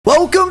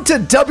Welcome to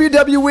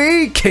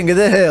WWE King of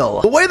the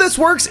Hill. The way this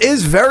works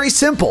is very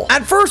simple.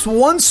 At first,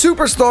 one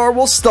superstar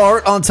will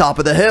start on top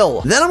of the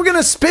hill. Then I'm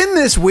gonna spin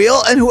this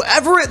wheel, and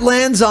whoever it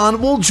lands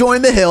on will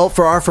join the hill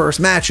for our first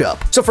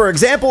matchup. So for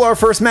example, our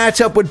first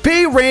matchup would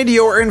be Randy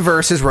Orton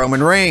versus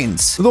Roman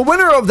Reigns. The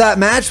winner of that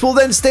match will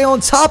then stay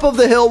on top of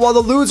the hill while the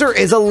loser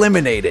is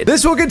eliminated.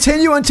 This will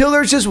continue until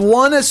there's just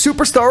one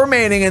superstar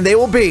remaining, and they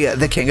will be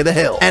the King of the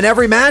Hill. And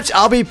every match,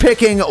 I'll be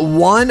picking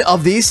one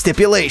of these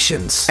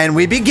stipulations. And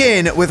we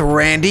begin with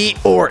Randy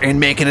Orton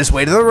making his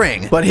way to the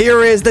ring. But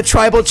here is the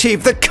Tribal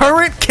Chief, the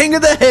current King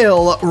of the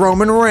Hill,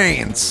 Roman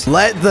Reigns.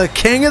 Let the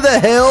King of the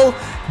Hill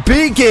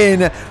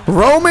begin.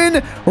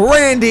 Roman,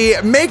 Randy,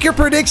 make your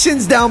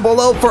predictions down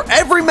below for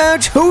every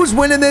match. Who's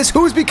winning this?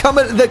 Who's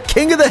becoming the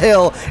King of the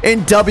Hill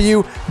in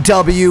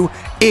WWE?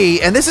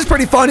 And this is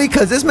pretty funny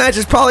because this match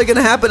is probably going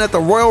to happen at the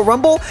Royal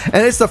Rumble,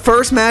 and it's the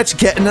first match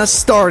getting us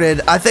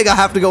started. I think I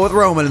have to go with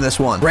Roman in this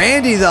one.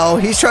 Randy, though,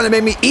 he's trying to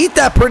make me eat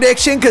that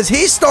prediction because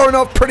he's starting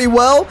off pretty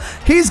well.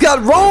 He's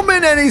got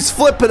Roman, and he's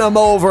flipping him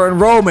over,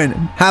 and Roman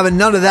having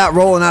none of that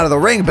rolling out of the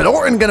ring, but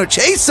Orton going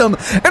to chase him,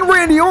 and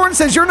Randy Orton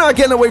says, "You're not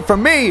getting away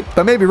from me,"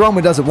 but maybe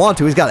Roman doesn't want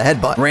to. He's got a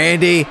headbutt.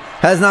 Randy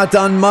has not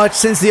done much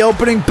since the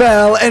opening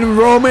bell, and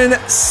Roman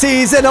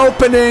sees an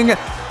opening.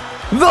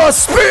 The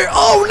spear!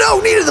 Oh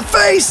no, knee to the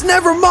face!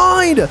 Never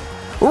mind!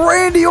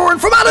 Randy Orton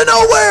from out of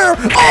nowhere!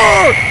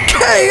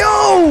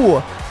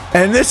 RKO!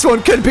 And this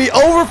one could be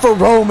over for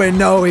Roman.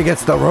 No, he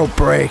gets the rope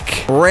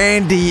break.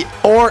 Randy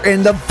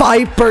Orton, the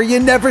Viper,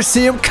 you never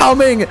see him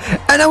coming.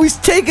 And now he's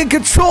taking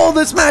control of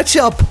this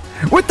matchup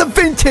with the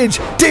vintage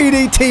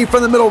DDT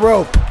from the middle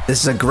rope. This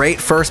is a great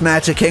first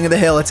match at King of the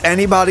Hill. It's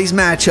anybody's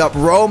matchup.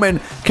 Roman,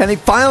 can he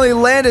finally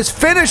land his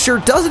finisher?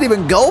 Doesn't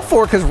even go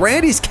for it because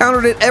Randy's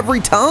countered it every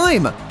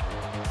time.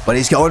 But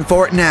he's going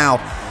for it now.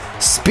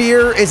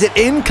 Spear, is it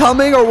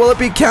incoming or will it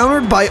be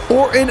countered by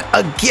Orton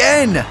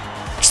again?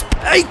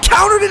 He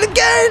countered it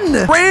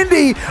again!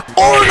 Randy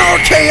Orton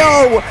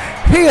RKO!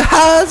 He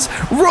has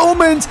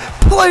Roman's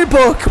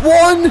playbook.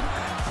 1,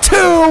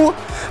 2,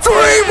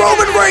 3.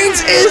 Roman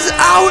Reigns is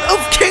out of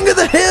King of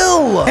the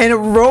Hill.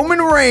 And Roman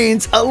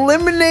Reigns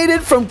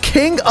eliminated from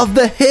King of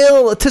the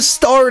Hill to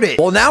start it.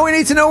 Well, now we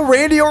need to know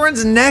Randy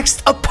Orton's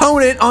next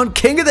opponent on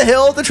King of the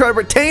Hill to try to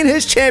retain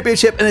his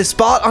championship and his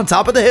spot on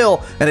top of the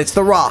hill. And it's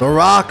The Rock. The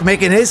Rock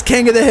making his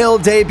King of the Hill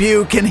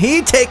debut. Can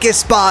he take his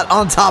spot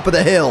on top of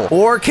the hill?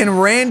 Or can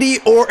Randy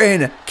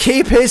Orton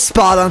keep his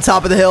spot on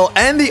top of the hill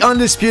and the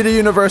Undisputed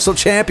Universal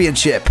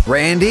Championship?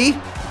 Randy,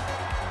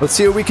 let's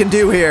see what we can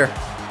do here.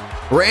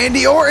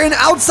 Randy Orton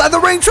outside the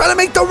ring trying to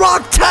make The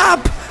Rock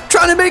tap.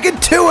 Trying to make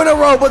it 2 in a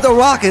row, but The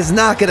Rock is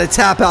not going to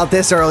tap out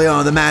this early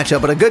on in the matchup,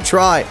 but a good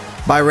try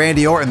by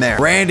Randy Orton there.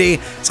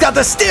 Randy's got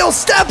the steel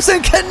steps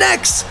and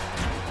connects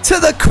to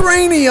the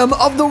cranium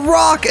of The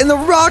Rock, and The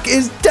Rock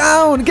is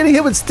down. Getting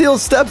hit with steel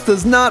steps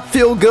does not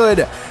feel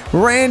good.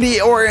 Randy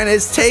Orton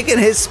is taking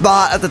his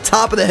spot at the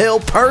top of the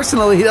hill.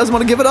 Personally, he doesn't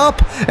want to give it up.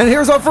 And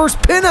here's our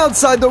first pin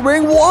outside the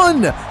ring.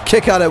 1.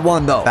 Kick out at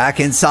 1, though. Back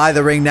inside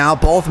the ring now.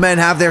 Both men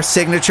have their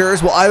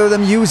signatures. Will either of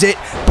them use it?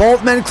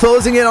 Both men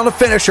closing in on a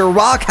finisher.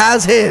 Rock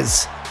has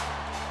his.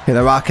 Can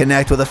The Rock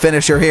connect with a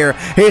finisher here?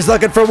 He's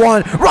looking for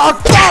 1.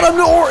 Rock bottom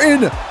to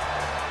Orton.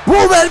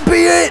 Will that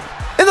be it?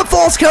 In the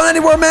Falls Count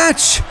Anywhere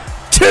match.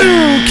 2.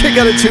 Kick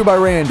out at 2 by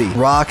Randy.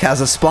 Rock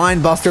has a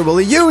spine buster. Will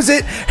he use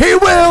it? He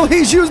will.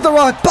 He's used the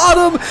rock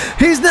bottom.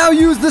 He's now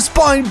used the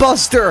spine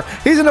buster.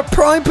 He's in a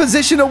prime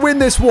position to win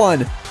this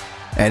one.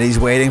 And he's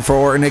waiting for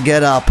Orton to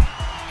get up.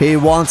 He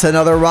wants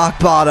another rock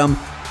bottom.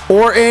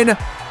 Orton,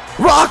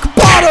 rock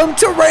bottom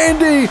to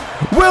Randy.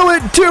 Will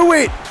it do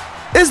it?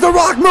 Is The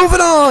Rock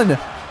moving on?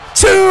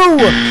 2.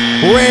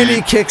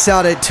 Randy kicks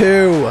out at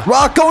 2.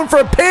 Rock going for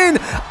a pin.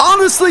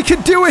 Honestly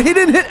could do it. He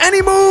didn't hit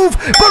any move,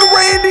 but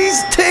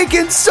Randy's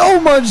taking so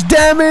much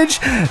damage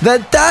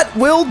that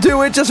will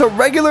do it. Just a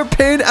regular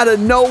pin out of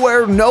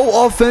nowhere.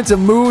 No offensive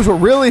moves were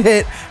really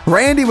hit.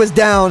 Randy was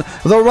down.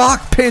 The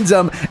Rock pins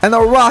him, and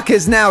The Rock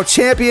is now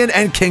champion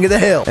and King of the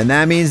Hill. And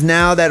that means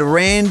now that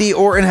Randy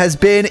Orton has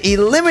been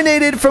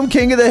eliminated from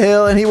King of the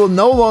Hill, and he will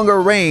no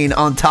longer reign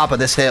on top of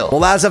this hill.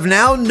 Well, as of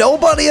now,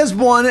 nobody has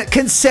won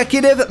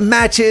consecutive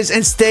matches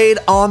and stayed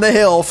on the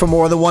hill for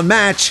more than one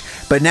match,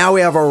 but now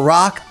we have a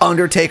Rock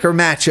Undertaker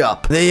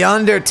matchup. The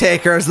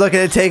Undertaker is looking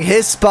to take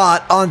his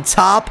spot on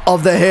top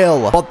of the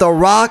hill, but The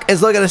Rock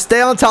is looking to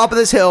stay on top of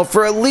this hill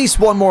for at least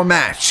one more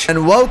match.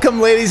 And welcome,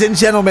 ladies and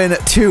gentlemen,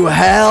 to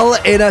Hell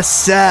in a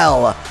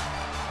Cell.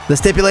 The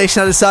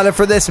stipulation I decided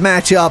for this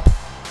matchup.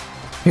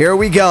 Here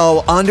we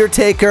go.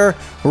 Undertaker,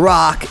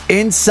 Rock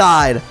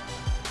inside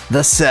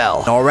the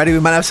cell. Already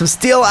we might have some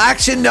steel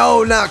action.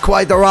 No, not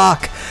quite. The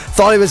Rock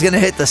thought he was going to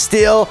hit the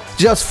steel.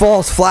 Just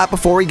falls flat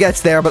before he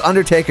gets there. But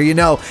Undertaker, you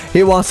know,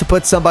 he wants to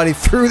put somebody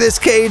through this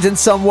cage in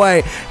some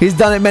way. He's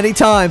done it many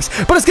times.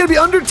 But it's going to be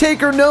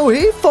Undertaker. No,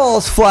 he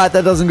falls flat.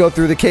 That doesn't go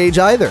through the cage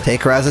either.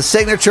 Taker has a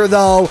signature,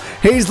 though.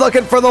 He's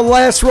looking for the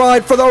last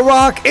ride for The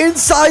Rock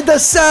inside the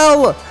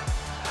cell.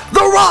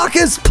 The Rock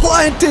is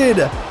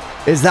planted.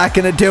 Is that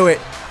going to do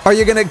it? Are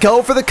you going to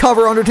go for the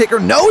cover, Undertaker?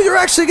 No, you're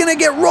actually going to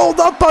get rolled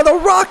up by The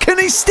Rock. Can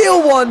he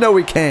steal one? No,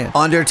 he can't.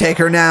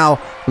 Undertaker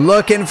now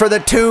looking for the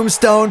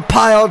tombstone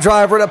pile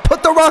driver to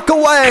put The Rock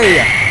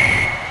away.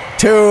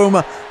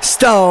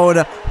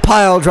 Tombstone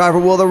pile driver.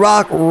 Will The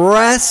Rock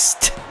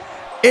rest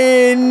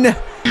in?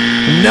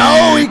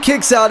 No, he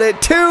kicks out at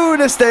 2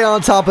 to stay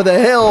on top of the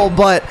hill,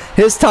 but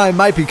his time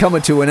might be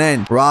coming to an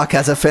end. Rock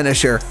has a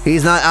finisher.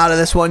 He's not out of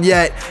this one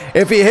yet.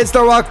 If he hits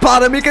the rock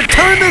bottom, he can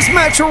turn this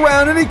match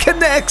around, and he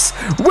connects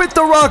with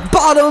the rock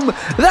bottom.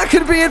 That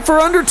could be it for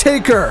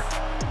Undertaker.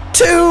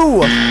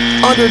 2.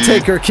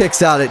 Undertaker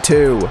kicks out at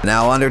 2.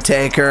 Now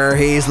Undertaker,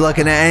 he's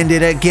looking to end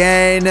it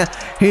again.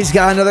 He's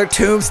got another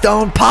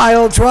tombstone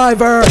pile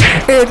driver.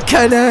 It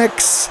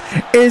connects.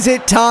 Is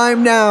it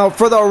time now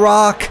for The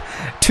Rock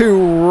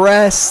to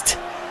rest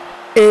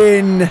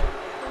in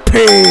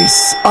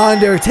peace?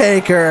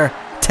 Undertaker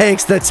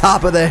takes the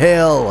top of the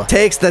hill,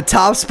 takes the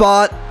top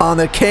spot on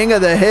the King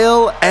of the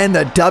Hill and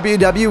the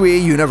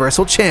WWE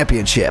Universal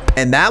Championship.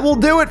 And that will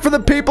do it for the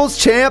People's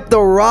Champ. The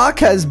Rock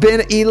has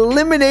been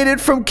eliminated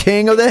from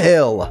King of the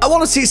Hill. I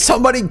want to see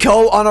somebody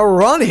go on a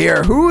run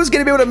here. Who's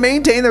going to be able to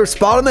maintain their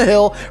spot on the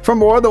hill for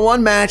more than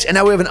one match? And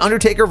now we have an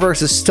Undertaker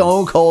versus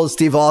Stone Cold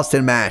Steve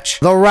Austin match.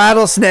 The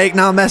Rattlesnake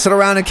not messing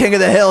around in King of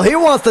the Hill. He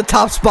wants the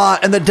top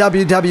spot and the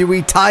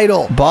WWE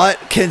title. But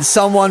can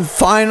someone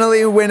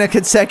finally win a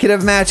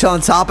consecutive match on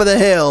top of the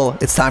hill?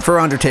 It's time for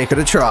Undertaker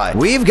to try.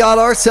 We've got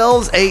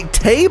ourselves a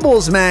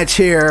tables match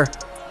here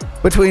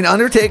between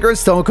Undertaker and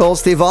Stone Cold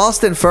Steve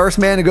Austin. First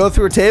man to go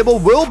through a table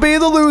will be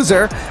the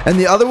loser, and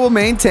the other will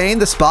maintain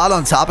the spot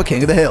on top of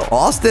King of the Hill.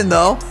 Austin,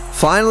 though,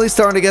 finally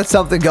starting to get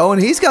something going.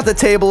 He's got the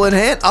table in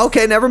hand.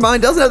 Okay, never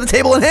mind. Doesn't have the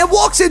table in hand.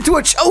 Walks into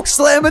a choke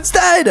slam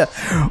instead.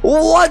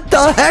 What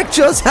the heck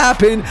just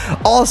happened?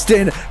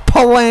 Austin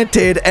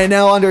planted, and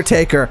now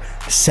Undertaker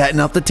setting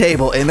up the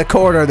table in the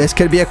corner. This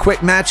could be a quick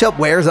matchup.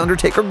 Where's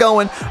Undertaker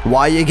going?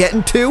 Why are you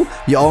getting 2?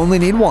 You only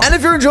need 1. And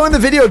if you're enjoying the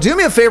video, do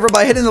me a favor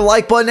by hitting the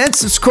like button and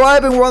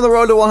subscribing. We're on the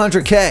road to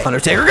 100K.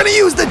 Undertaker gonna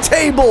use the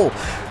table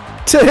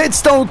to hit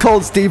Stone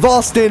Cold Steve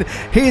Austin.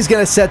 He's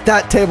gonna set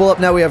that table up.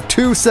 Now we have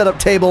 2 setup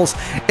tables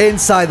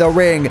inside the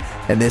ring,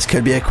 and this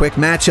could be a quick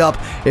matchup.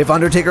 If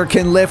Undertaker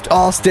can lift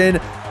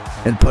Austin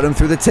and put him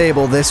through the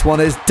table, this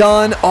one is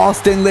done.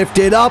 Austin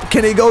lifted up.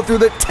 Can he go through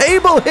the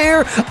table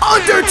here?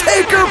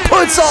 Undertaker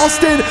puts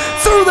Austin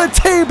through the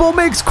table,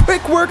 makes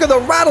quick work of the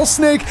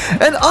Rattlesnake,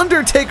 and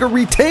Undertaker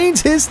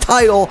retains his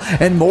title,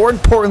 and more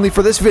importantly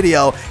for this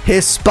video,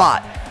 his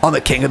spot on the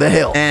King of the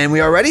Hill. And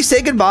we already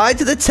say goodbye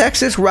to the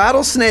Texas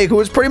Rattlesnake, who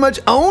was pretty much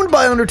owned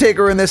by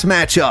Undertaker in this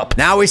matchup.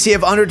 Now we see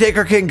if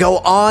Undertaker can go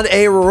on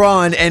a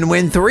run and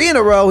win 3 in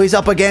a row. He's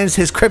up against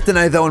his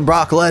kryptonite, though, in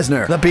Brock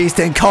Lesnar. The Beast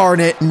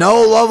Incarnate.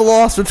 No love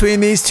lost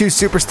between these 2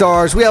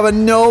 superstars. We have a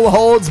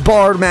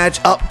no-holds-barred match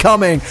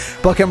upcoming.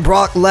 But can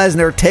Brock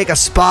Lesnar take a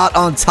spot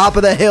on top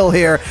of the hill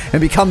here and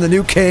become the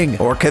new king?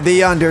 Or could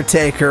The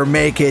Undertaker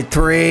make it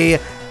 3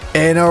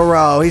 in a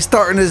row? He's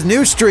starting his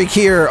new streak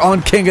here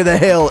on King of the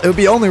Hill. It would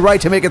be only right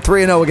to make it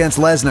 3-0 against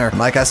Lesnar.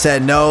 Like I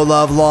said, no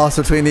love lost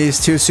between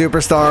these 2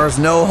 superstars.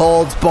 No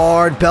holds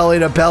barred, belly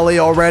to belly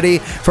already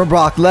from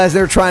Brock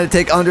Lesnar, trying to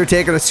take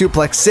Undertaker to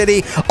Suplex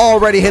City.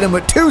 Already hit him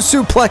with 2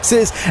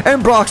 suplexes,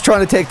 and Brock's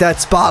trying to take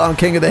that spot on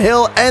King of the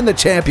Hill and the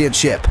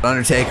championship.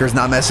 Undertaker's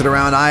not messing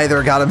around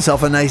either. Got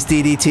himself a nice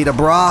DDT to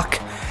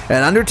Brock.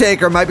 And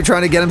Undertaker might be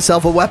trying to get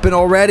himself a weapon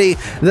already.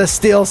 The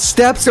steel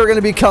steps are going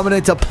to be coming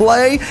into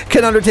play.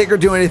 Can Undertaker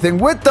do anything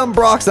with them?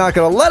 Brock's not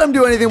going to let him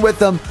do anything with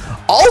them.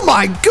 Oh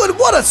my good,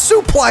 what a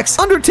suplex.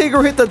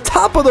 Undertaker hit the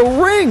top of the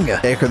ring.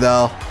 Taker,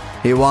 though,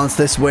 he wants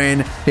this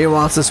win. He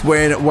wants this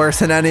win worse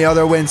than any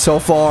other win so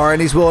far,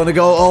 and he's willing to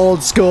go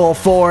old school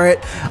for it.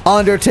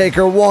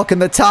 Undertaker walking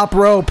the top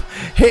rope,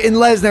 hitting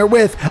Lesnar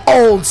with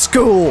old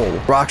school.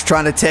 Brock's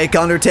trying to take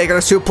Undertaker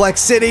to Suplex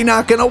City.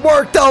 Not gonna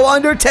work, though.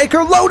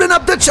 Undertaker loading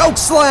up the choke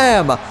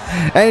slam,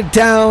 and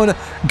down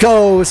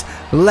goes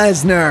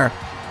Lesnar.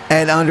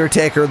 And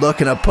Undertaker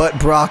looking to put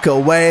Brock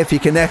away. If he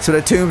connects with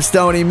a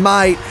tombstone, he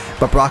might.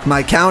 But Brock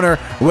might counter.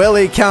 Will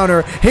he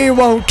counter? He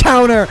won't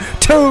counter.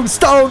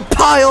 Tombstone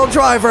pile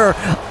driver.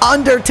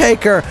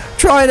 Undertaker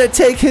trying to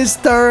take his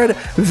 3rd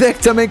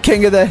victim in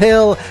King of the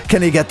Hill.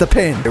 Can he get the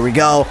pin? Here we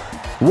go.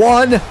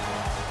 1,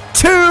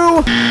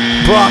 2.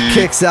 Brock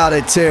kicks out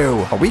at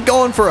 2. Are we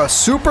going for a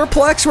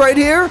superplex right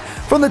here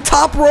from the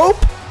top rope?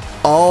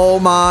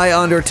 Oh my,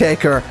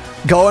 Undertaker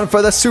going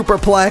for the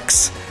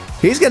superplex.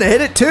 He's going to hit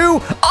it too.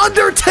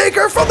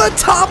 Undertaker from the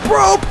top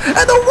rope,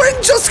 and the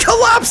ring just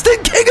collapsed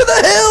in King of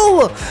the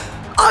Hill.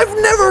 I've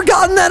never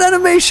gotten that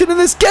animation in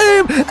this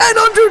game, and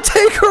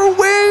Undertaker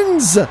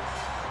wins.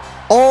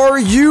 Are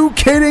you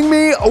kidding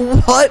me?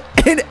 What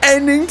an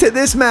ending to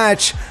this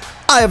match.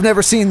 I have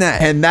never seen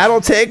that. And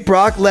that'll take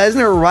Brock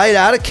Lesnar right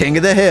out of King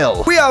of the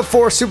Hill. We have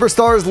 4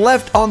 superstars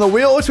left on the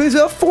wheel, which means we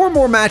have 4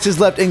 more matches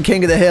left in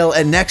King of the Hill.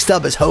 And next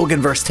up is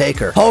Hogan versus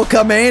Taker.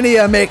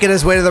 Hulkamania making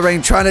his way to the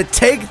ring, trying to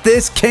take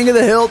this King of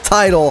the Hill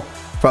title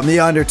from The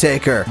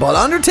Undertaker. But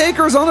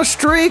Undertaker's on a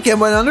streak,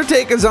 and when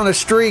Undertaker's on a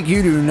streak,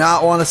 you do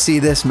not want to see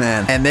this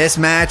man. And this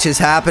match is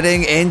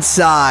happening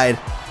inside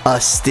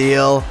a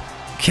steel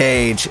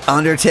cage.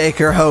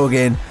 Undertaker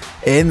Hogan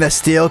in the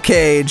steel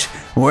cage.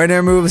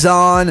 Winner moves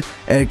on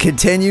and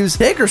continues.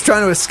 Taker's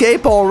trying to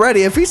escape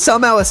already. If he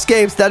somehow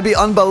escapes, that'd be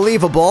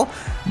unbelievable.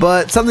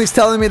 But something's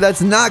telling me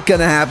that's not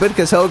going to happen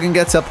because Hogan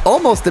gets up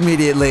almost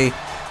immediately.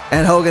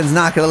 And Hogan's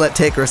not going to let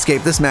Taker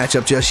escape this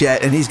matchup just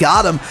yet. And he's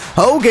got him.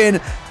 Hogan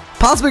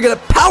possibly going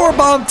to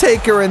powerbomb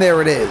Taker, and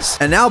there it is.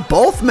 And now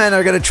both men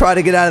are going to try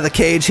to get out of the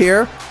cage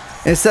here.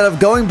 Instead of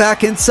going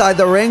back inside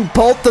the ring,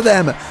 both of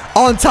them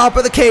on top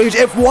of the cage.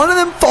 If one of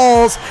them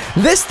falls,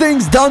 this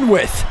thing's done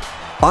with.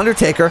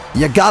 Undertaker,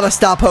 you gotta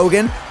stop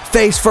Hogan.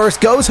 Face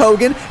first goes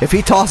Hogan. If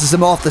he tosses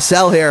him off the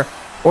cell here,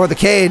 or the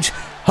cage,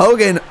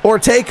 Hogan or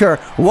Taker,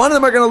 one of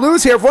them are gonna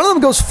lose here. If one of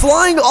them goes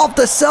flying off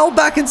the cell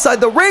back inside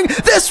the ring,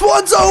 this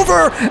one's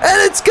over, and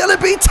it's gonna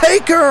be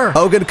Taker.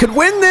 Hogan could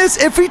win this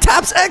if he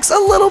taps X a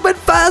little bit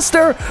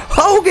faster.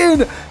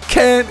 Hogan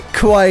can't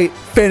quite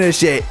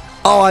finish it.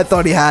 Oh, I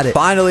thought he had it.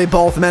 Finally,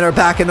 both men are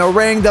back in the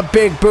ring. The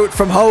big boot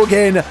from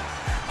Hogan.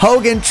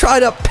 Hogan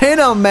tried to pin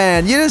him,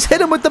 man. You just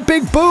hit him with the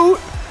big boot.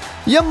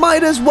 You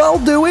might as well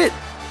do it.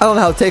 I don't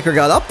know how Taker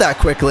got up that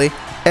quickly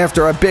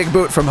after a big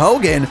boot from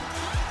Hogan,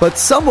 but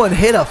someone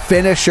hit a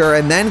finisher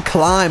and then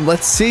climbed.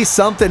 Let's see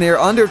something here.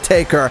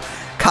 Undertaker,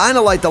 kind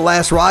of like the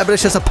last ride, but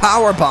it's just a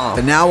power bomb.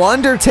 And now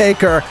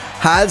Undertaker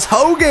has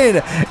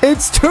Hogan.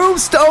 It's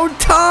Tombstone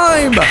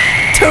time.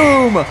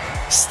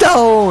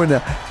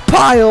 Tombstone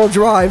pile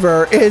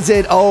driver. Is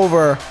it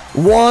over?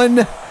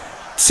 1,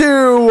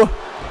 2.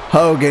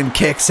 Hogan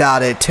kicks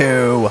out at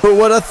 2. Who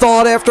would have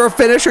thought after a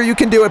finisher you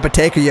can do it? But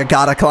Taker, you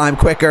gotta climb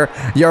quicker.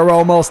 You're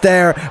almost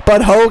there.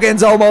 But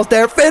Hogan's almost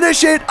there.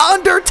 Finish it.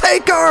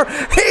 Undertaker.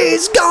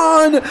 He's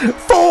gone.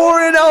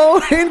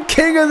 4-0 in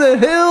King of the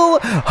Hill.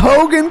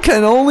 Hogan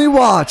can only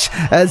watch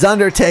as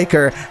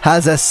Undertaker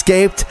has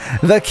escaped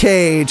the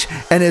cage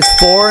and is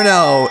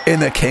 4-0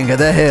 in the King of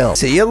the Hill.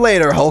 See you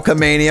later,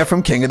 Hulkamania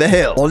from King of the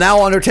Hill. Well,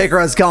 now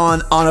Undertaker has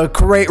gone on a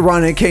great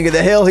run in King of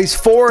the Hill. He's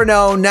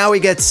 4-0. Now he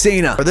gets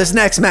Cena. For this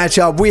next matchup,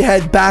 we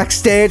head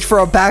backstage for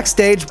a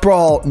backstage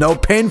brawl. No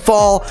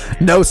pinfall,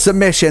 no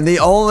submission. The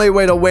only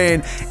way to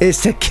win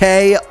is to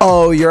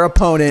KO your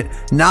opponent.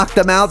 Knock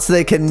them out so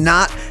they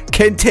cannot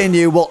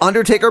continue. Will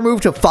Undertaker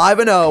move to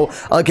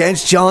 5-0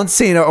 against John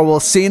Cena, or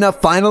will Cena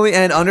finally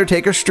end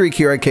Undertaker's streak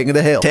here at King of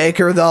the Hill?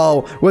 Taker,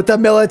 though, with the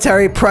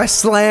military press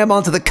slam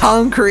onto the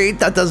concrete.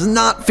 That does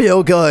not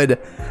feel good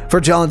for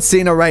John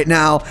Cena right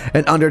now,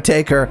 and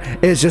Undertaker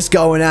is just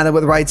going at it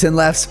with rights and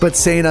lefts, but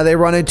Cena, they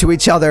run into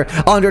each other.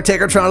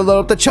 Undertaker trying to load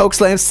up the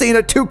chokeslam.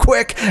 Cena too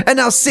quick, and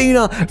now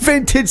Cena,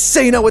 vintage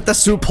Cena with the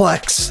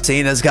suplex.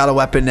 Cena's got a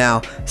weapon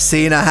now.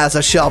 Cena has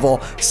a shovel.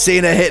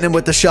 Cena hitting him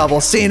with the shovel.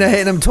 Cena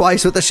hitting him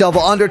twice with the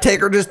shovel.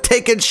 Undertaker just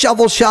taking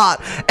shovel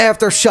shot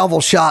after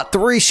shovel shot.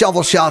 3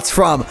 shovel shots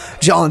from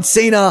John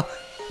Cena.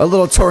 A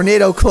little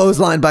tornado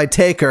clothesline by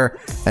Taker.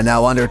 And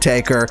now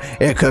Undertaker.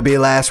 It could be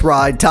last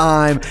ride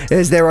time.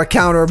 Is there a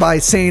counter by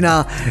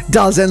Cena?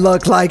 Doesn't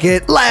look like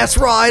it. Last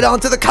ride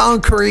onto the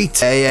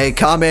concrete. AA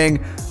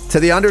coming to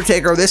the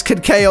Undertaker. This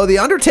could KO the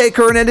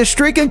Undertaker and end his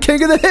streak in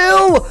King of the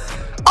Hill.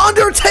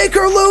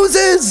 Undertaker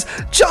loses.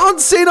 John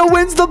Cena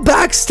wins the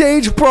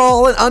backstage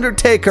brawl, and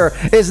Undertaker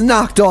is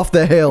knocked off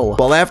the hill.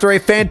 Well, after a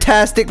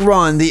fantastic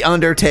run, the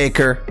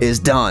Undertaker is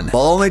done.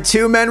 Well, only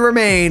 2 men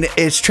remain.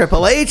 It's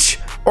Triple H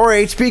or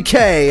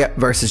HBK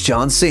versus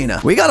John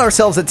Cena. We got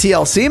ourselves a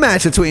TLC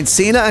match between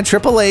Cena and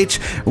Triple H.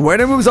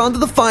 Winner moves on to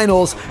the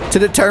finals to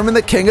determine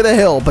the King of the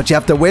Hill, but you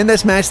have to win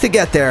this match to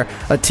get there.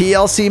 A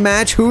TLC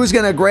match. Who's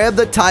gonna grab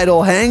the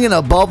title hanging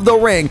above the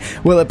ring?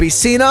 Will it be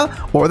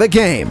Cena or the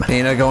Game?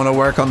 Cena going to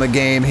work on the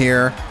Game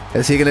here.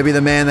 Is he gonna be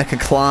the man that can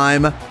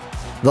climb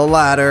the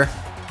ladder?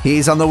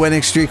 He's on the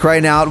winning streak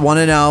right now at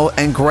 1-0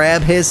 and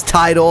grab his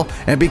title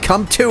and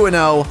become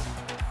 2-0.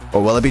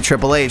 Or will it be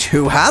Triple H,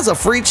 who has a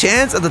free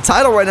chance at the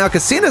title right now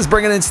because Cena's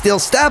bringing in steel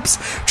steps?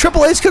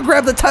 Triple H could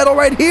grab the title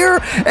right here,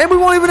 and we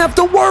won't even have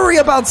to worry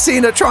about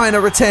Cena trying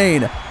to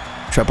retain.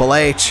 Triple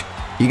H,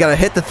 you got to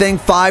hit the thing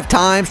 5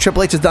 times.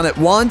 Triple H has done it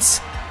once.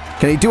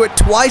 Can he do it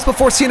twice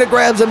before Cena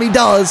grabs him? He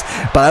does,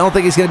 but I don't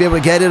think he's going to be able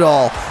to get it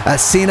all.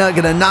 As Cena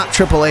going to knock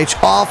Triple H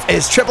off.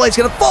 Is Triple H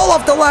going to fall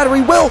off the ladder?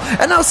 He will,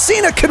 and now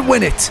Cena could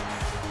win it.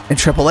 And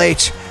Triple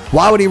H,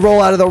 why would he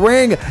roll out of the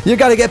ring? You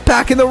got to get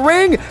back in the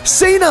ring.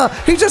 Cena,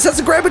 he just has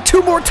to grab it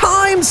 2 more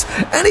times,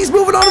 and he's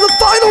moving on to the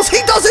finals.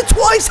 He does it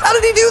twice. How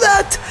did he do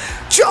that?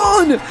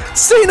 John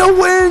Cena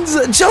wins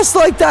just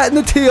like that in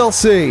the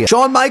TLC.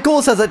 Shawn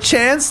Michaels has a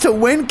chance to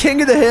win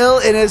King of the Hill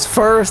in his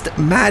first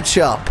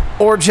matchup.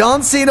 Or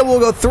John Cena will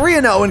go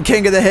 3-0 in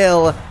King of the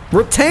Hill,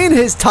 retain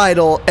his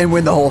title, and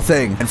win the whole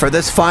thing. And for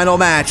this final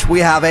match, we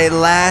have a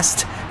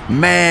last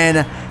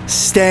man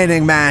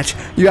standing match.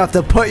 You have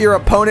to put your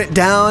opponent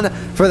down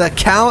for the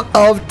count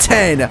of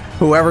 10.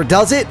 Whoever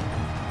does it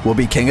will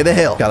be king of the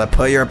hill. Gotta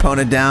put your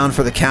opponent down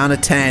for the count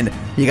of 10.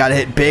 You gotta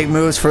hit big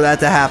moves for that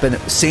to happen.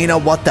 Cena,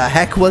 what the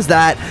heck was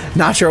that?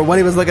 Not sure what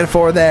he was looking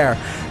for there.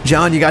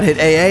 John, you gotta hit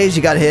AAs.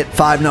 You gotta hit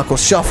 5-knuckle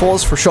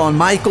shuffles for Shawn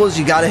Michaels.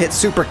 You gotta hit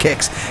super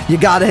kicks. You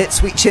gotta hit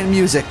sweet chin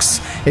musics.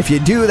 If you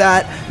do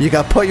that, you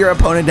gotta put your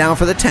opponent down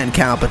for the 10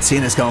 count. But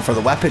Cena's going for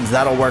the weapons.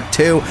 That'll work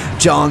too.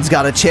 John's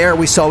got a chair.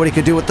 We saw what he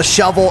could do with the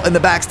shovel in the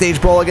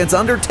backstage brawl against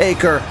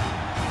Undertaker.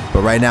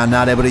 But right now,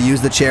 not able to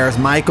use the chairs.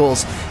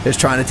 Michaels is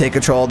trying to take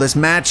control of this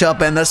matchup,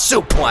 and the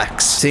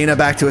suplex. Cena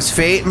back to his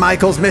feet.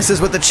 Michaels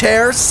misses with the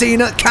chair.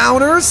 Cena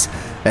counters.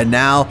 And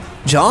now,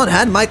 John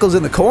had Michaels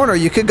in the corner.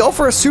 You could go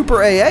for a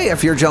super AA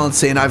if you're John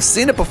Cena. I've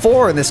seen it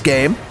before in this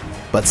game.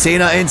 But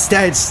Cena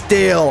instead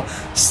still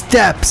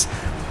steps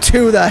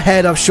to the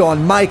head of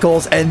Shawn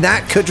Michaels, and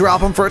that could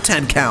drop him for a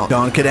 10 count.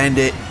 John could end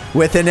it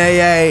with an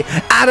AA.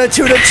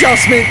 Attitude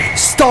adjustment.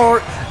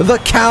 Start the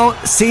count.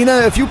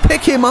 Cena, if you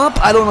pick him up,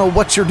 I don't know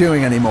what you're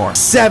doing anymore.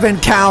 7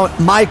 count.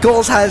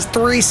 Michaels has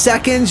 3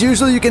 seconds.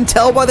 Usually you can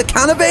tell by the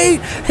count of 8.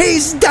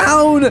 He's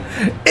down.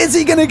 Is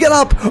he going to get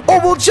up? Or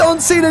will John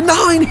Cena?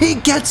 9. He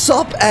gets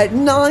up at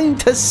 9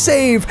 to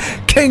save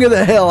King of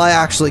the Hill. I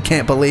actually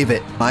can't believe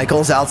it.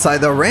 Michaels outside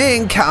the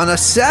ring. Count of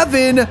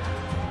 7.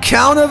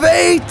 Count of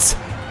 8.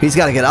 He's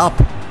got to get up.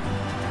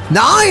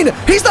 9.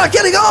 He's not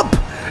getting up.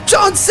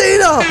 John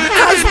Cena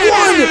has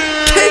won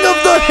King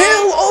of the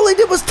Hill. All he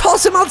did was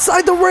toss him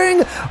outside the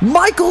ring.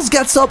 Michaels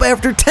gets up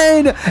after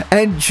 10,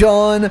 and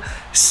John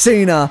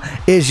Cena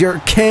is your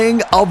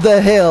King of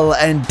the Hill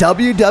and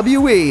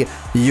WWE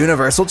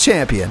Universal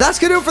Champion. That's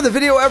gonna do it for the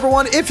video,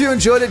 everyone. If you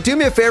enjoyed it, do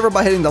me a favor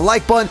by hitting the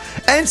like button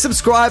and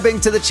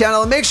subscribing to the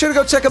channel, and make sure to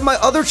go check out my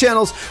other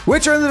channels,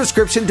 which are in the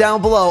description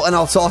down below, and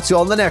I'll talk to you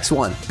all in the next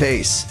one.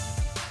 Peace.